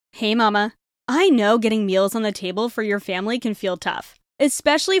Hey mama, I know getting meals on the table for your family can feel tough,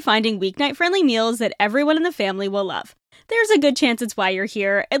 especially finding weeknight-friendly meals that everyone in the family will love. There's a good chance it's why you're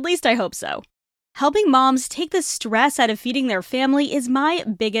here, at least I hope so. Helping moms take the stress out of feeding their family is my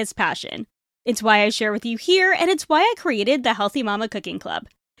biggest passion. It's why I share with you here, and it's why I created the Healthy Mama Cooking Club.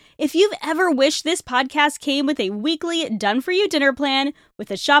 If you've ever wished this podcast came with a weekly done-for-you dinner plan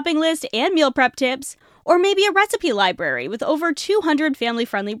with a shopping list and meal prep tips, or maybe a recipe library with over 200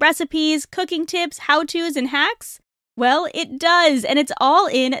 family-friendly recipes, cooking tips, how-tos, and hacks, well, it does, and it's all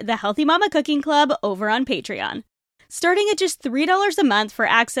in the Healthy Mama Cooking Club over on Patreon. Starting at just $3 a month for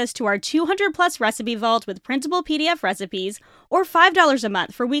access to our 200-plus recipe vault with printable PDF recipes, or $5 a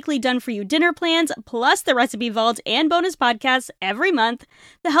month for weekly done-for-you dinner plans, plus the recipe vault and bonus podcasts every month,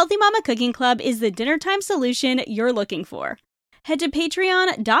 the Healthy Mama Cooking Club is the dinnertime solution you're looking for. Head to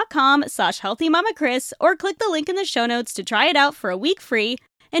patreon.com/healthymamachris or click the link in the show notes to try it out for a week free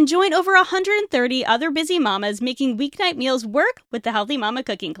and join over 130 other busy mamas making weeknight meals work with the Healthy Mama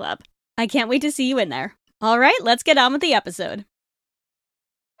Cooking Club. I can't wait to see you in there. All right, let's get on with the episode.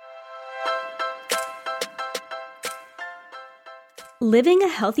 Living a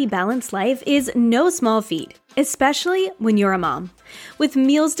healthy, balanced life is no small feat, especially when you're a mom. With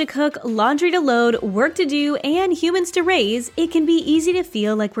meals to cook, laundry to load, work to do, and humans to raise, it can be easy to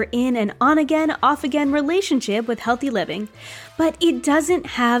feel like we're in an on-again, off-again relationship with healthy living. But it doesn't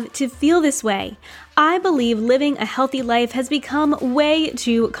have to feel this way. I believe living a healthy life has become way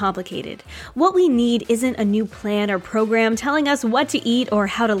too complicated. What we need isn't a new plan or program telling us what to eat or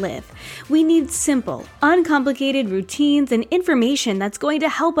how to live. We need simple, uncomplicated routines and information that's going to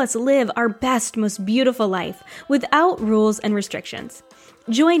help us live our best, most beautiful life without rules and restrictions.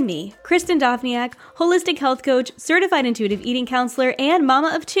 Join me, Kristen Dovniak, holistic health coach, certified intuitive eating counselor, and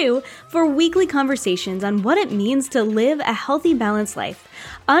mama of two, for weekly conversations on what it means to live a healthy, balanced life,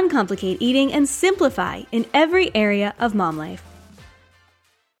 uncomplicate eating, and simplify in every area of mom life.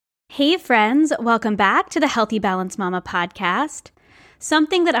 Hey friends, welcome back to the Healthy Balanced Mama podcast.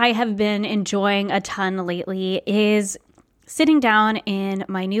 Something that I have been enjoying a ton lately is sitting down in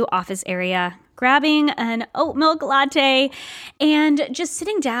my new office area, grabbing an oat milk latte, and just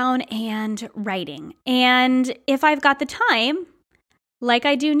sitting down and writing. And if I've got the time, like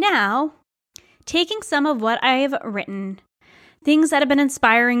I do now, taking some of what I've written, things that have been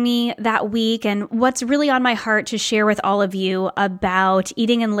inspiring me that week, and what's really on my heart to share with all of you about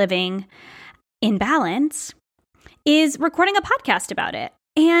eating and living in balance, is recording a podcast about it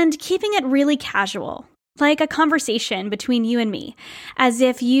and keeping it really casual. Like a conversation between you and me, as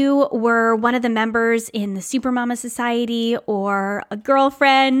if you were one of the members in the Supermama Society or a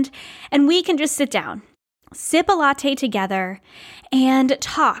girlfriend, and we can just sit down, sip a latte together, and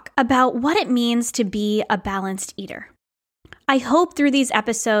talk about what it means to be a balanced eater. I hope through these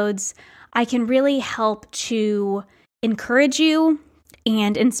episodes, I can really help to encourage you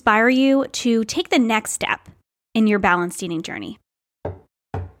and inspire you to take the next step in your balanced eating journey.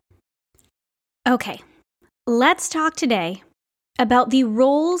 Okay. Let's talk today about the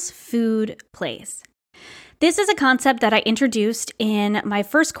roles food plays. This is a concept that I introduced in my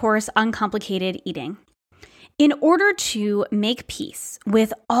first course, Uncomplicated Eating. In order to make peace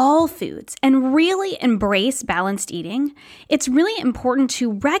with all foods and really embrace balanced eating, it's really important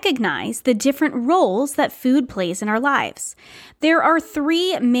to recognize the different roles that food plays in our lives. There are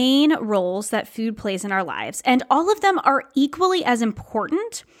three main roles that food plays in our lives, and all of them are equally as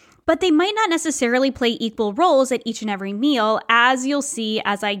important, but they might not necessarily play equal roles at each and every meal, as you'll see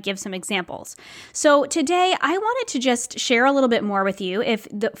as I give some examples. So today, I wanted to just share a little bit more with you,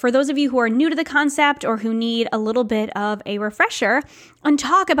 for those of you who are new to the concept or who need a little bit of a refresher, and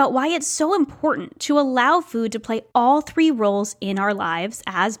talk about why it's so important to allow food to play all three roles in our lives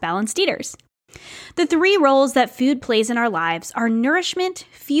as balanced eaters. The three roles that food plays in our lives are nourishment,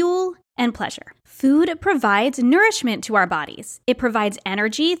 fuel, and pleasure. Food provides nourishment to our bodies. It provides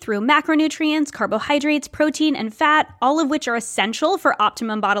energy through macronutrients, carbohydrates, protein, and fat, all of which are essential for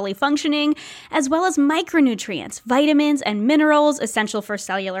optimum bodily functioning, as well as micronutrients, vitamins, and minerals essential for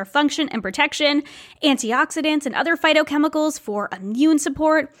cellular function and protection, antioxidants and other phytochemicals for immune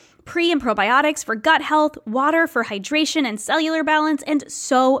support, pre- and probiotics for gut health, water for hydration and cellular balance, and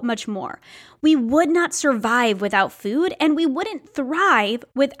so much more. We would not survive without food, and we wouldn't thrive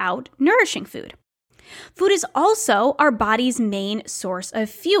without nourishing food. Food is also our body's main source of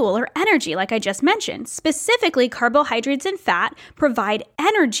fuel or energy, like I just mentioned. Specifically, carbohydrates and fat provide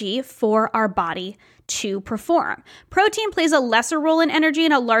energy for our body to perform. Protein plays a lesser role in energy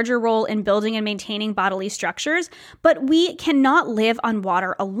and a larger role in building and maintaining bodily structures, but we cannot live on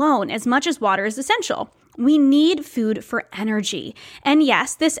water alone, as much as water is essential. We need food for energy. And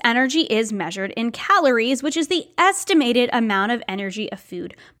yes, this energy is measured in calories, which is the estimated amount of energy a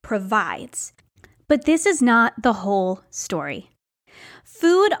food provides. But this is not the whole story.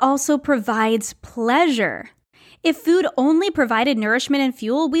 Food also provides pleasure. If food only provided nourishment and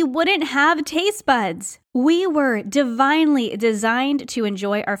fuel, we wouldn't have taste buds. We were divinely designed to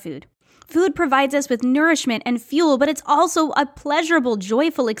enjoy our food. Food provides us with nourishment and fuel, but it's also a pleasurable,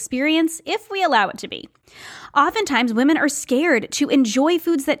 joyful experience if we allow it to be. Oftentimes, women are scared to enjoy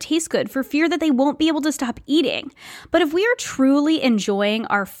foods that taste good for fear that they won't be able to stop eating. But if we are truly enjoying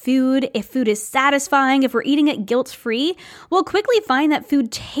our food, if food is satisfying, if we're eating it guilt-free, we'll quickly find that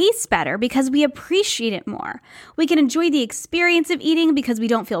food tastes better because we appreciate it more. We can enjoy the experience of eating because we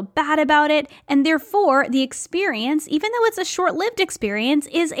don't feel bad about it, and therefore, the experience, even though it's a short-lived experience,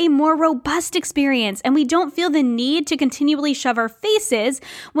 is a more robust experience, and we don't feel the need to continually shove our faces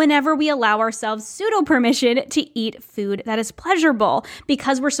whenever we allow ourselves pseudo-permission to eat food that is pleasurable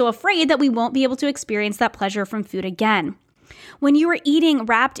because we're so afraid that we won't be able to experience that pleasure from food again. When you are eating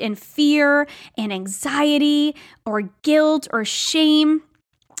wrapped in fear and anxiety or guilt or shame,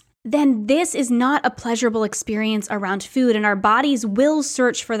 then this is not a pleasurable experience around food, and our bodies will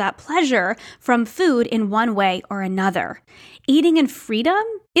search for that pleasure from food in one way or another. Eating in freedom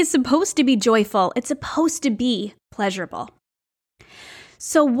is supposed to be joyful. It's supposed to be pleasurable.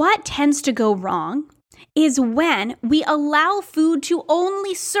 So what tends to go wrong is when we allow food to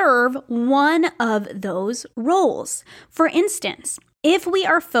only serve one of those roles. For instance, if we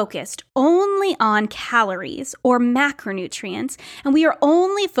are focused only on calories or macronutrients, and we are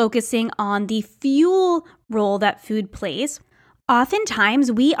only focusing on the fuel role that food plays,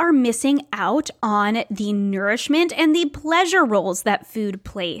 oftentimes we are missing out on the nourishment and the pleasure roles that food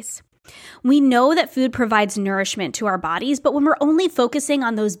plays. We know that food provides nourishment to our bodies, but when we're only focusing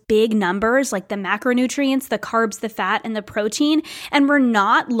on those big numbers like the macronutrients, the carbs, the fat, and the protein, and we're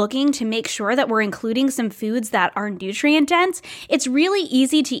not looking to make sure that we're including some foods that are nutrient dense, it's really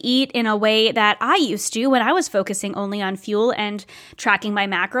easy to eat in a way that I used to when I was focusing only on fuel and tracking my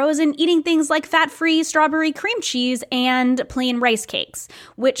macros and eating things like fat-free strawberry cream cheese and plain rice cakes,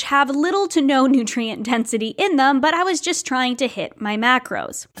 which have little to no nutrient density in them, but I was just trying to hit my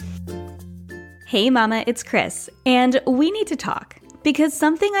macros. Hey mama, it's Chris, and we need to talk because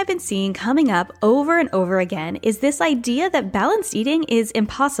something I've been seeing coming up over and over again is this idea that balanced eating is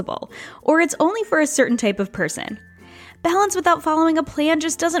impossible, or it's only for a certain type of person. Balance without following a plan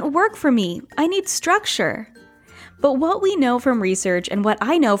just doesn't work for me. I need structure. But what we know from research and what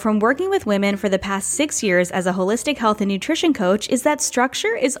I know from working with women for the past 6 years as a holistic health and nutrition coach is that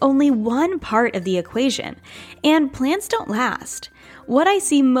structure is only one part of the equation, and plans don't last. What I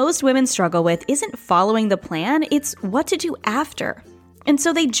see most women struggle with isn't following the plan, it's what to do after. And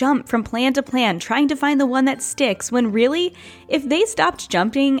so they jump from plan to plan, trying to find the one that sticks, when really, if they stopped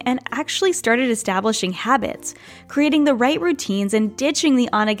jumping and actually started establishing habits, creating the right routines and ditching the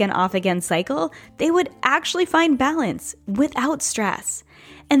on-again, off-again cycle, they would actually find balance without stress.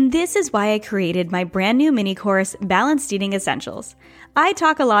 And this is why I created my brand new mini course, Balanced Eating Essentials. I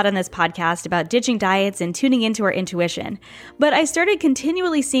talk a lot on this podcast about ditching diets and tuning into our intuition, but I started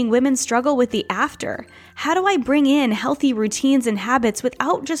continually seeing women struggle with the after. How do I bring in healthy routines and habits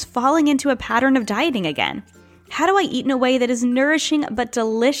without just falling into a pattern of dieting again? How do I eat in a way that is nourishing but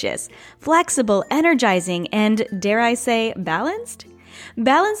delicious, flexible, energizing, and, dare I say, balanced?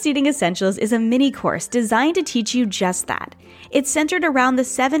 Balanced Eating Essentials is a mini course designed to teach you just that. It's centered around the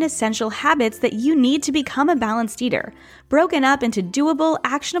 7 essential habits that you need to become a balanced eater, broken up into doable,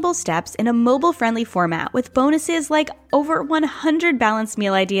 actionable steps in a mobile-friendly format with bonuses like over 100 balanced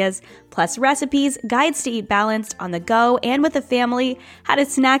meal ideas, plus recipes, guides to eat balanced on the go and with a family, how to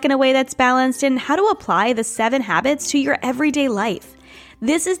snack in a way that's balanced, and how to apply the 7 habits to your everyday life.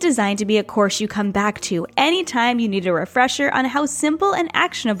 This is designed to be a course you come back to anytime you need a refresher on how simple and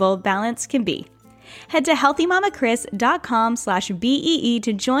actionable balance can be. Head to healthymamachris.com/BEE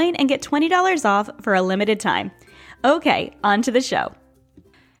to join and get $20 off for a limited time. Okay, on to the show.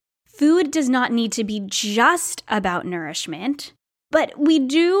 Food does not need to be just about nourishment, but we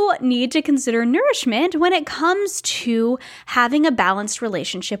do need to consider nourishment when it comes to having a balanced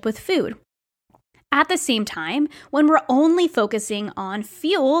relationship with food. At the same time, when we're only focusing on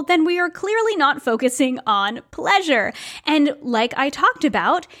fuel, then we are clearly not focusing on pleasure. And like I talked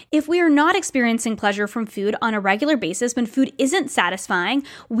about, if we are not experiencing pleasure from food on a regular basis, when food isn't satisfying,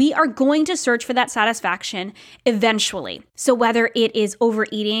 we are going to search for that satisfaction eventually. So whether it is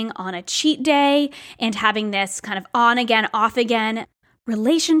overeating on a cheat day and having this kind of on again, off again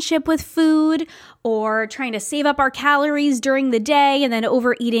relationship with food, or trying to save up our calories during the day and then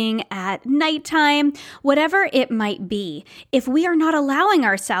overeating at nighttime, whatever it might be, if we are not allowing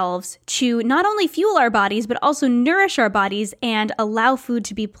ourselves to not only fuel our bodies, but also nourish our bodies and allow food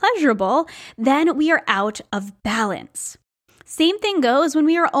to be pleasurable, then we are out of balance. Same thing goes when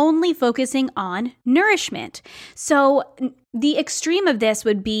we are only focusing on nourishment. So the extreme of this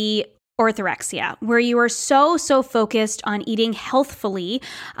would be orthorexia, where you are so focused on eating healthfully,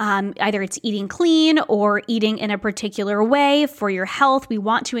 either it's eating clean or eating in a particular way for your health. We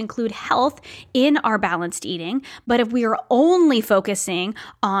want to include health in our balanced eating, but if we are only focusing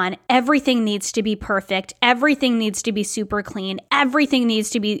on everything needs to be perfect, everything needs to be super clean, everything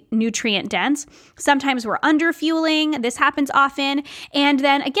needs to be nutrient dense, sometimes we're underfueling. This happens often. And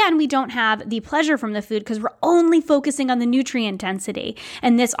then again, we don't have the pleasure from the food because we're only focusing on the nutrient density.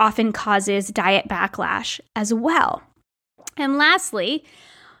 And this often causes diet backlash as well. And lastly,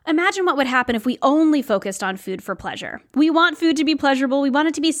 imagine what would happen if we only focused on food for pleasure. We want food to be pleasurable, we want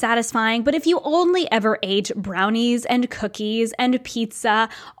it to be satisfying, but if you only ever ate brownies and cookies and pizza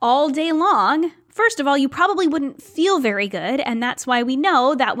all day long, first of all, you probably wouldn't feel very good, and that's why we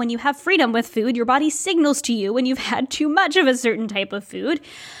know that when you have freedom with food, your body signals to you when you've had too much of a certain type of food.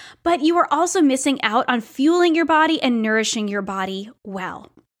 But you are also missing out on fueling your body and nourishing your body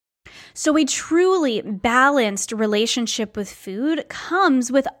well. So a truly balanced relationship with food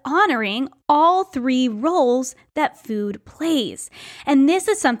comes with honoring all three roles that food plays. And this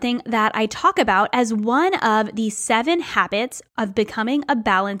is something that I talk about as one of the 7 habits of becoming a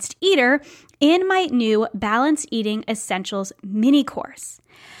balanced eater in my new Balanced Eating Essentials mini course.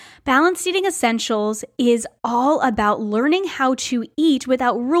 Balanced Eating Essentials is all about learning how to eat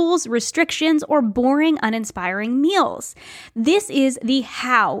without rules, restrictions, or boring, uninspiring meals. This is the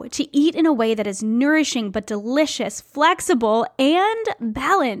how to eat in a way that is nourishing but delicious, flexible, and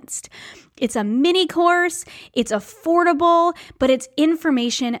balanced. It's a mini course, it's affordable, but it's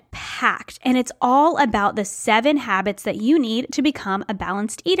information packed, and it's all about the 7 habits that you need to become a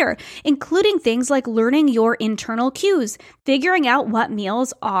balanced eater, including things like learning your internal cues, figuring out what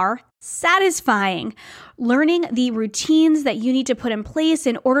meals are satisfying, learning the routines that you need to put in place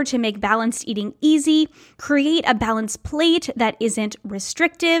in order to make balanced eating easy, create a balanced plate that isn't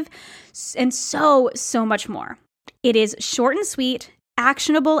restrictive, and so much more. It is short and sweet,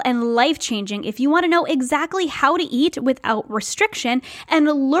 actionable, and life-changing if you want to know exactly how to eat without restriction and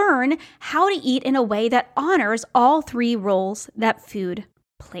learn how to eat in a way that honors all 3 roles that food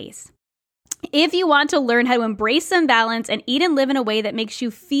plays. If you want to learn how to embrace some balance and eat and live in a way that makes you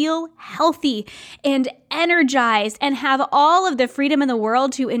feel healthy and energized and have all of the freedom in the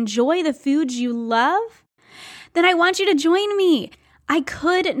world to enjoy the foods you love, then I want you to join me. I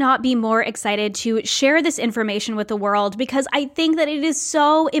could not be more excited to share this information with the world because I think that it is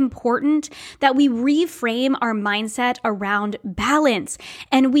so important that we reframe our mindset around balance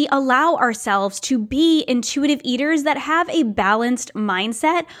and we allow ourselves to be intuitive eaters that have a balanced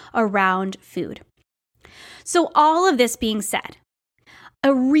mindset around food. So all of this being said,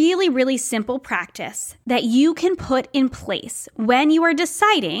 a really simple practice that you can put in place when you are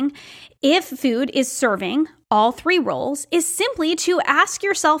deciding if food is serving all 3 roles is simply to ask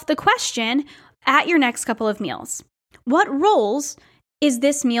yourself the question at your next couple of meals. What roles is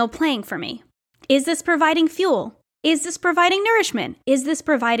this meal playing for me? Is this providing fuel? Is this providing nourishment? Is this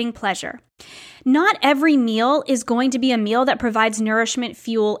providing pleasure? Not every meal is going to be a meal that provides nourishment,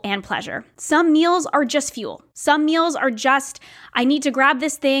 fuel, and pleasure. Some meals are just fuel. Some meals are just, I need to grab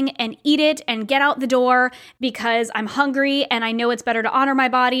this thing and eat it and get out the door because I'm hungry and I know it's better to honor my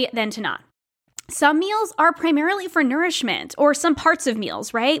body than to not. Some meals are primarily for nourishment, or some parts of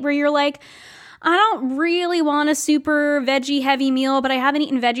meals, right? Where you're like, I don't really want a super veggie heavy meal, but I haven't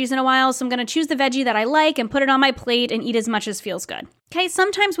eaten veggies in a while, so I'm going to choose the veggie that I like and put it on my plate and eat as much as feels good. Okay,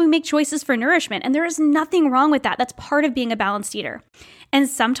 sometimes we make choices for nourishment, and there is nothing wrong with that. That's part of being a balanced eater. And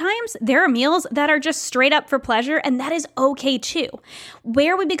sometimes there are meals that are just straight up for pleasure, and that is okay too.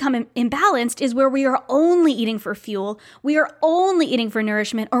 Where we become imbalanced is where we are only eating for fuel, we are only eating for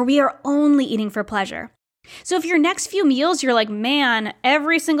nourishment, or we are only eating for pleasure. So if your next few meals, you're like, man,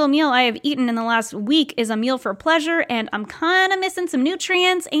 every single meal I have eaten in the last week is a meal for pleasure, and I'm kind of missing some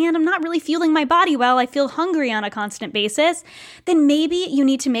nutrients, and I'm not really fueling my body well, I feel hungry on a constant basis, then maybe you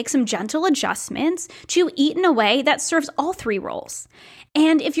need to make some gentle adjustments to eat in a way that serves all 3 roles.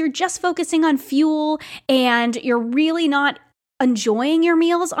 And if you're just focusing on fuel and you're really not enjoying your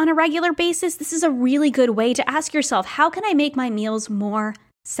meals on a regular basis, this is a really good way to ask yourself, how can I make my meals more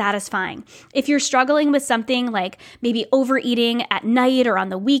satisfying. If you're struggling with something like maybe overeating at night or on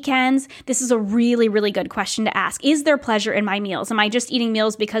the weekends, this is a really, really good question to ask. Is there pleasure in my meals? Am I just eating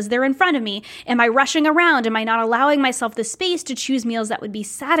meals because they're in front of me? Am I rushing around? Am I not allowing myself the space to choose meals that would be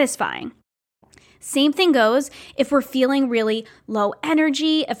satisfying? Same thing goes if we're feeling really low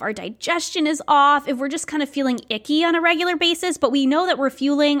energy, if our digestion is off, if we're just kind of feeling icky on a regular basis, but we know that we're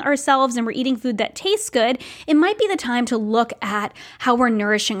fueling ourselves and we're eating food that tastes good, it might be the time to look at how we're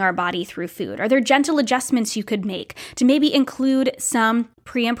nourishing our body through food. Are there gentle adjustments you could make to maybe include some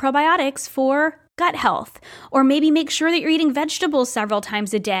pre and probiotics for gut health, or maybe make sure that you're eating vegetables several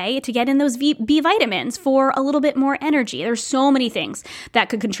times a day to get in those B vitamins for a little bit more energy. There's so many things that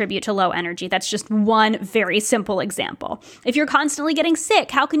could contribute to low energy. That's just one very simple example. If you're constantly getting sick,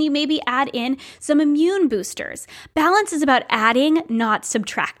 how can you maybe add in some immune boosters? Balance is about adding, not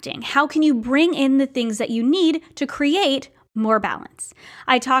subtracting. How can you bring in the things that you need to create more balance?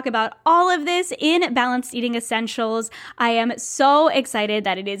 I talk about all of this in Balanced Eating Essentials. I am so excited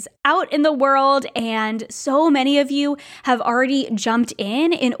that it is out in the world, and so many of you have already jumped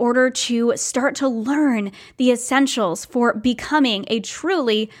in order to start to learn the essentials for becoming a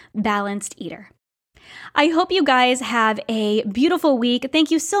truly balanced eater. I hope you guys have a beautiful week.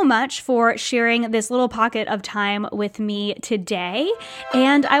 Thank you so much for sharing this little pocket of time with me today,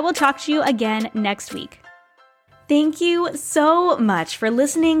 and I will talk to you again next week. Thank you so much for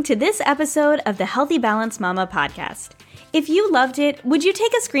listening to this episode of the Healthy Balanced Mama podcast. If you loved it, would you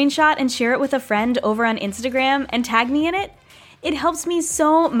take a screenshot and share it with a friend over on Instagram and tag me in it? It helps me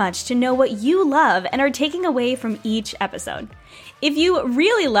so much to know what you love and are taking away from each episode. If you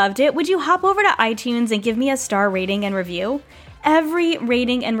really loved it, would you hop over to iTunes and give me a star rating and review? Every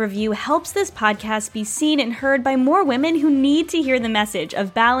rating and review helps this podcast be seen and heard by more women who need to hear the message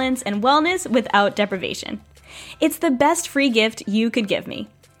of balance and wellness without deprivation. It's the best free gift you could give me.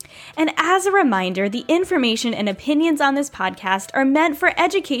 And as a reminder, the information and opinions on this podcast are meant for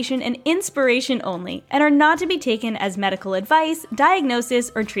education and inspiration only and are not to be taken as medical advice,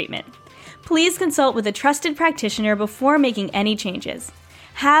 diagnosis, or treatment. Please consult with a trusted practitioner before making any changes.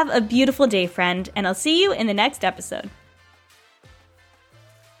 Have a beautiful day, friend, and I'll see you in the next episode.